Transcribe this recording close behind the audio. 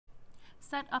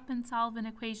set up and solve an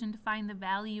equation to find the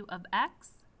value of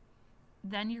x.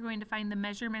 Then you're going to find the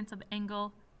measurements of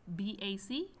angle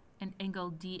BAC and angle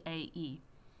DAE.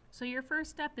 So your first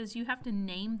step is you have to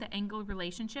name the angle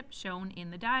relationship shown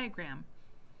in the diagram.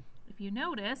 If you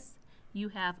notice, you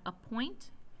have a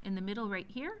point in the middle right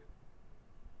here,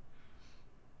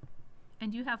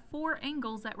 and you have 4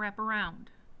 angles that wrap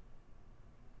around.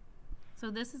 So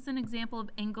this is an example of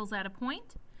angles at a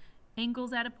point.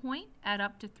 Angles at a point add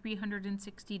up to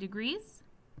 360 degrees.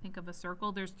 Think of a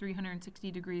circle. There's 360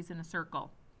 degrees in a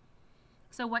circle.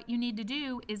 So what you need to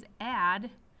do is add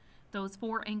those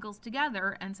 4 angles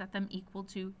together and set them equal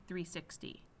to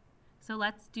 360. So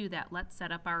let's do that. Let's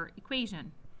set up our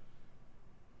equation.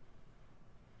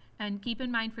 And keep in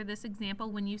mind for this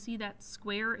example, when you see that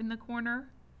square in the corner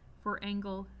for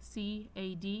angle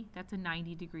CAD, that's a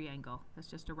 90-degree angle. That's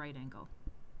just a right angle.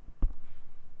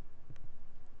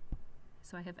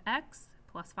 So I have x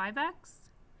plus 5x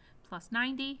plus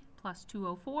 90 plus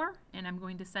 204, and I'm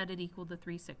going to set it equal to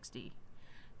 360.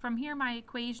 From here, my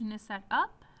equation is set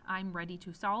up. I'm ready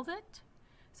to solve it.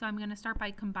 So I'm going to start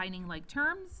by combining like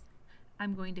terms.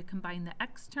 I'm going to combine the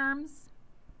x terms.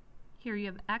 Here you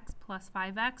have x plus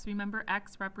 5x. Remember,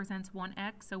 x represents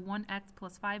 1x, so 1x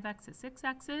plus 5x is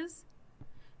 6x's.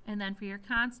 And then for your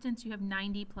constants, you have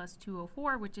 90 plus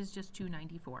 204, which is just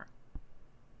 294.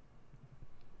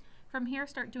 From here,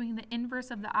 start doing the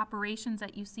inverse of the operations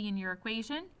that you see in your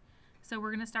equation. So we're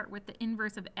going to start with the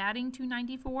inverse of adding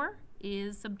 294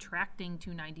 is subtracting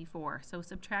 294. So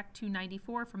subtract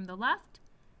 294 from the left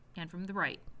and from the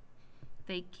right.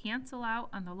 They cancel out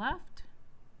on the left.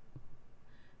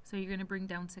 So you're going to bring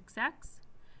down 6x.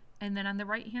 And then on the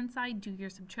right-hand side, do your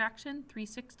subtraction.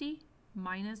 360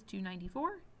 minus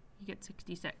 294, you get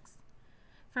 66.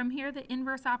 From here, the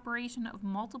inverse operation of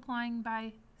multiplying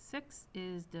by 6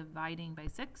 is dividing by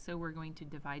 6. So we're going to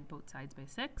divide both sides by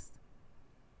 6.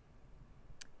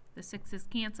 The 6's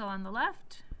cancel on the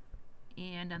left.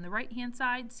 And on the right-hand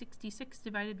side, 66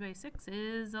 divided by 6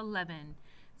 is 11.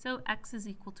 So x is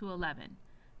equal to 11.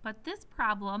 But this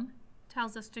problem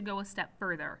tells us to go a step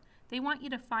further. They want you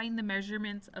to find the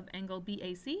measurements of angle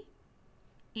BAC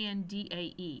and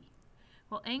DAE.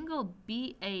 Well, angle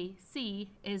BAC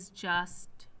is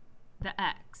just the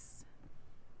x.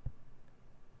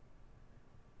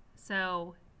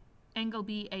 So angle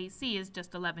BAC is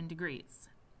just 11 degrees.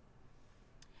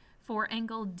 For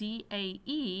angle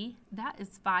DAE, that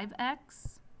is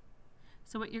 5x.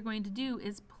 So what you're going to do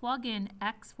is plug in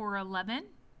x for 11.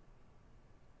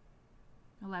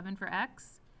 11 for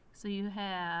x. So you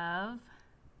have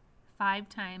 5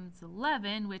 times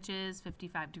 11, which is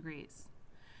 55 degrees.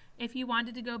 If you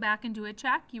wanted to go back and do a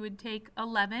check, you would take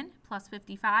 11 plus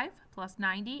 55 plus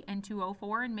 90 and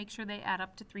 204 and make sure they add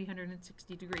up to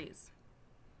 360 degrees,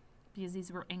 because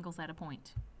these were angles at a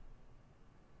point.